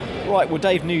Right, well,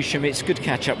 Dave Newsham, it's good to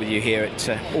catch up with you here at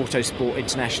Autosport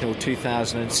International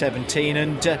 2017,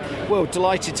 and well,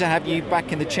 delighted to have you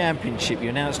back in the championship. You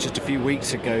announced just a few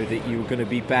weeks ago that you were going to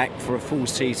be back for a full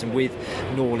season with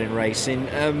Norlin Racing.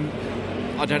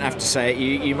 I don't have to say it,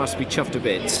 you must be chuffed to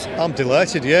bits. I'm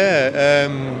delighted, yeah.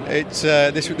 It's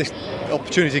this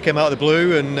opportunity came out of the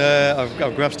blue, and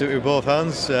I've grasped it with both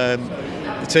hands.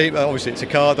 The team, obviously, it's a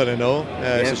car that I know.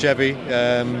 It's a Chevy.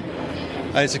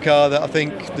 And it's a car that I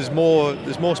think there's more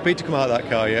speed to come out of that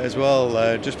car yet as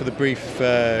well. Just for the brief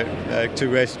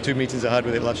two meetings I had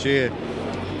with it last year,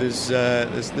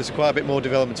 there's quite a bit more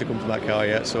development to come from that car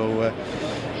yet. So,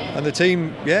 and the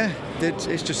team,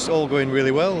 it's just all going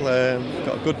really well.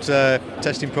 Got a good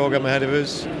testing program ahead of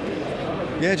us.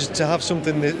 Yeah, just to have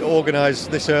something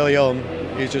organised this early on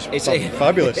is just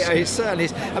fabulous. It certainly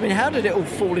is. I mean, how did it all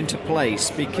fall into place?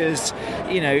 Because,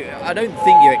 I don't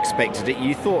think you expected it.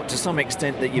 You thought to some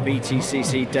extent that your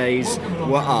BTCC days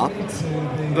were up,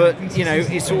 but,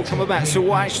 it's all come about. So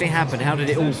what actually happened? How did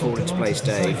it all fall into place,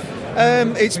 Dave?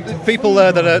 It's people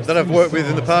there that I've worked with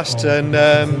in the past, and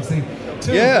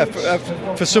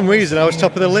for some reason I was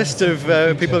top of the list of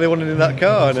people they wanted in that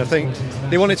car, and I think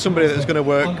they wanted somebody that's going to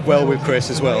work well with Chris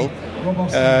as well.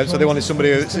 So they wanted somebody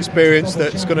that's experienced,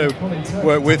 that's going to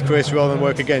work with Chris rather than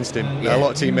work against him. A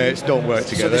lot of teammates don't work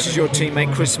together. So this is your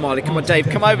teammate Chris Smiley. Come on, Dave,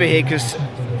 come over here, because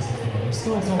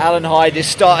Alan Hyde has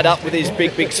started up with his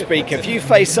big speaker. If you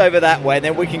face over that way,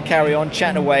 then we can carry on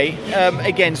chatting away.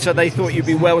 Again, so they thought you'd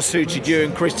be well suited, you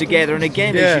and Chris together. And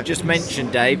again, as you just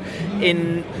mentioned, Dave,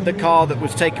 in the car that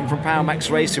was taken from Power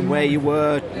Max Racing, where you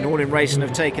were, Norlin Racing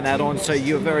have taken that on, so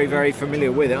you're very, very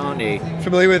familiar with it, aren't you?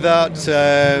 Familiar with that.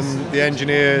 The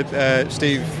engineer,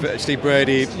 Steve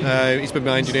Brady, he's been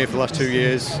my engineer for the last 2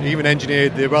 years. He even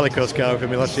engineered the Rallycross car for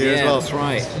me last year as well. That's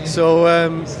right. So,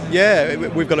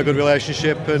 we've got a good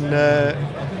relationship, and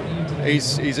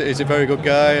he's a very good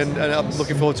guy, and I'm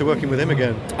looking forward to working with him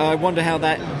again. I wonder how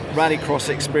that rallycross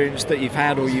experience that you've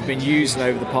had, or you've been using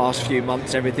over the past few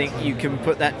months, everything, you can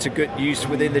put that to good use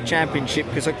within the championship,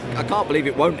 because I can't believe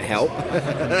it won't help.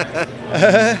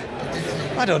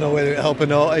 I don't know whether it'll help or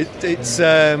not. I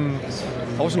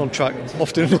wasn't on track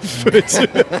often enough for it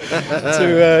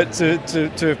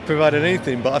to provide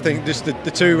anything, but I think just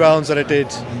the 2 rounds that I did,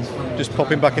 just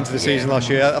popping back into the season last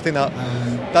year, I think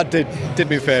that did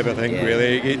me a favour. I think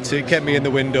really it kept me in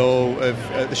the window of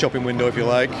the shopping window, if you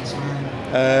like,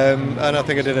 and I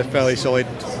think I did a fairly solid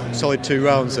 2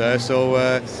 rounds there.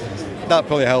 So. That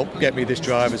probably helped get me this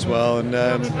drive as well, and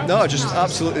just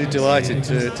absolutely delighted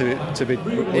to be.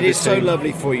 It is so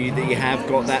lovely for you that you have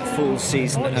got that full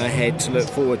season ahead to look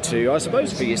forward to. I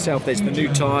suppose for yourself, there's the new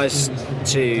tyres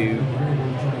to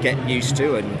get used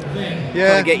to and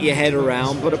kind of get your head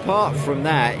around. But apart from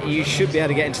that, you should be able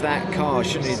to get into that car,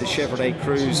 shouldn't you, the Chevrolet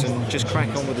Cruze, and just crack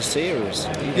on with the series.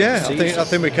 Yeah, I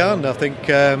think we can. I think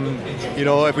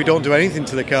if we don't do anything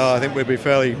to the car, I think we'll be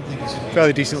fairly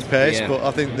decent pace. Yeah. But I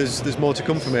think there's more to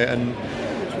come from it, and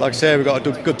like I say, we've got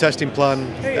a good testing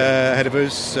plan ahead of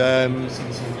us.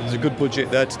 There's a good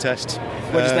budget there to test.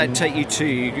 Where does that take you to?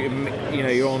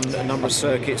 You're on a number of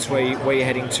circuits. Where you're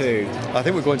heading to? I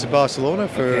think we're going to Barcelona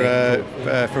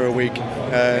for a week,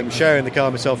 sharing the car,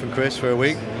 myself and Chris, for a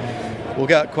week. We'll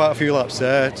get quite a few laps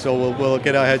there, so we'll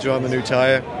get our heads around the new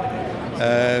tyre.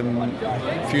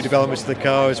 A few developments to the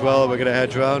car as well. We'll get our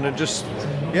heads around and just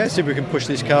see if we can push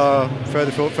this car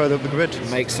further up the grid.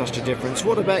 It makes such a difference.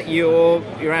 What about your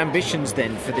ambitions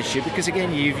then for this year? Because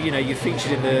again, you've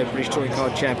featured in the British Touring Car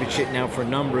Championship now for a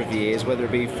number of years, whether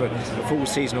it be for a full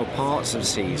season or parts of the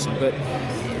season. But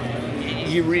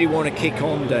you really want to kick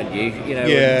on, don't you?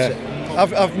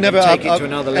 I've never take it to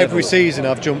another level. Every season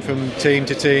I've jumped from team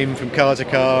to team, from car to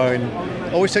car, and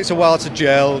always takes a while to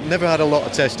gel. Never had a lot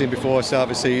of testing before I start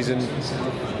the season,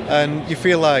 and you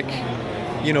feel like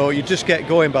you just get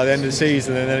going by the end of the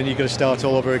season, and then you're going to start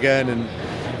all over again.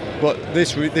 But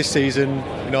this season,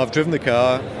 I've driven the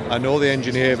car, I know the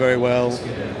engineer very well,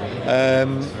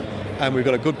 and we've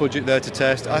got a good budget there to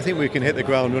test. I think we can hit the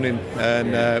ground running,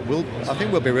 and I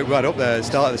think we'll be right up there at the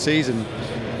start of the season.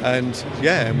 And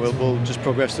we'll just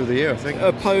progress through the year, I think.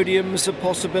 A podium's a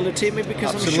possibility,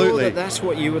 because Absolutely. I'm sure that's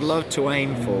what you would love to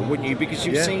aim for, wouldn't you? Because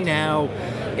you've seen how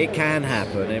it can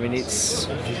happen. I mean, it's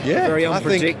a very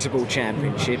unpredictable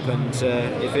championship, and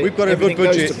if we've got a good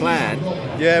budget goes to plan.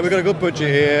 Yeah, we've got a good budget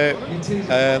here.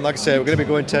 Like I say, we're going to be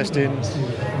going testing.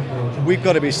 We've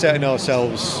got to be setting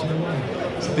ourselves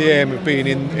the aim of being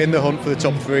in the hunt for the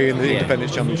top 3 in the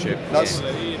Independence Championship.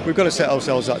 We've got to set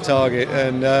ourselves that target,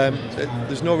 and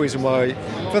there's no reason why.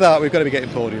 For that, we've got to be getting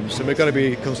podiums, and we've got to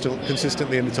be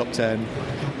consistently in the top 10.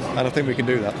 and I think we can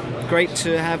do that. Great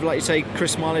to have, like you say,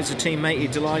 Chris Marley as a teammate.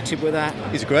 You're delighted with that?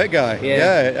 He's a great guy.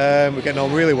 Yeah, we're getting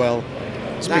on really well.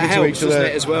 That helps, doesn't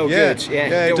it, as well? Yeah, good.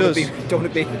 Yeah, it does. Don't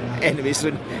want to be enemies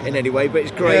in any way, but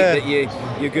it's great that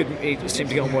you're good. You seem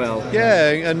to get on well.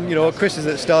 Yeah, and Chris is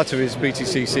at the start of his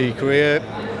BTCC career.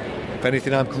 If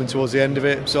anything, I'm coming towards the end of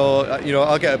it, so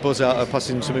I'll get a buzz out of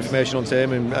passing some information on to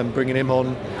him and bringing him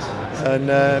on.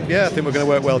 And I think we're going to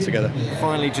work well together.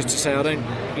 Finally, just to say, I don't,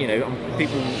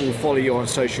 people will follow you on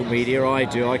social media. I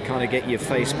do. I kind of get your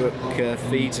Facebook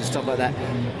feeds and stuff like that.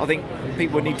 I think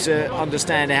people need to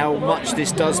understand how much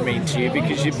this does mean to you,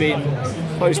 because you've been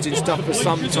posting stuff for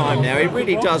some time now. It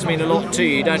really does mean a lot to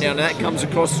you, don't you? And that comes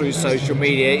across through social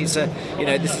media. It's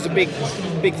this is a big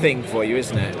thing for you,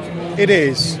 isn't it? It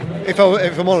is. If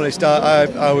I'm honest,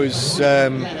 I was.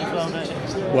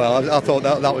 I thought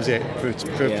that was it for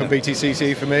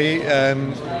BTCC for me. I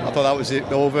thought that was it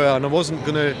over, and I wasn't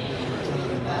going to.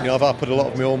 I've put a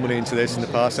lot of my own money into this in the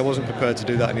past. I wasn't prepared to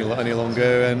do that any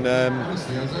longer, and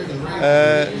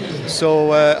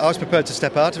so I was prepared to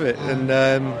step out of it and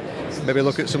maybe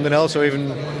look at something else, or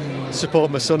even support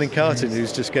my son in karting,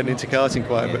 who's just getting into karting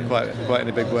quite in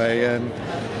a big way.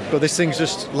 But this thing's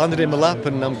just landed in my lap,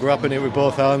 and I'm grabbing it with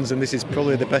both hands, and this is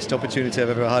probably the best opportunity I've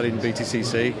ever had in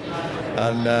BTCC.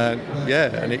 And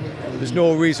there's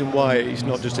no reason why it's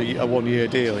not just a 1-year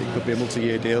deal. It could be a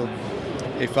multi-year deal.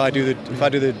 If I do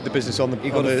the business on the track.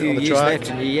 You've got a few years left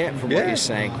in you yet, from what you're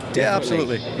saying.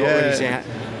 Definitely. Yeah,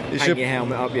 absolutely. Hang your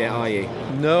helmet up yet, are you?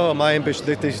 No, my ambition.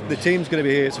 The team's going to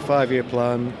be here. It's a 5-year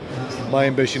plan. My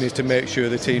ambition is to make sure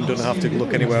the team doesn't have to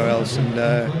look anywhere else, and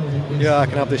I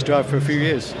can have this drive for a few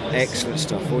years. Excellent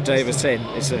stuff. Well, Dave, it's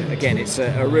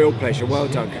a real pleasure. Well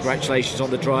done. Congratulations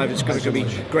on the drive. It's going to be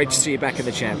great to see you back in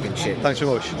the championship. Thanks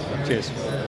very much. Cheers.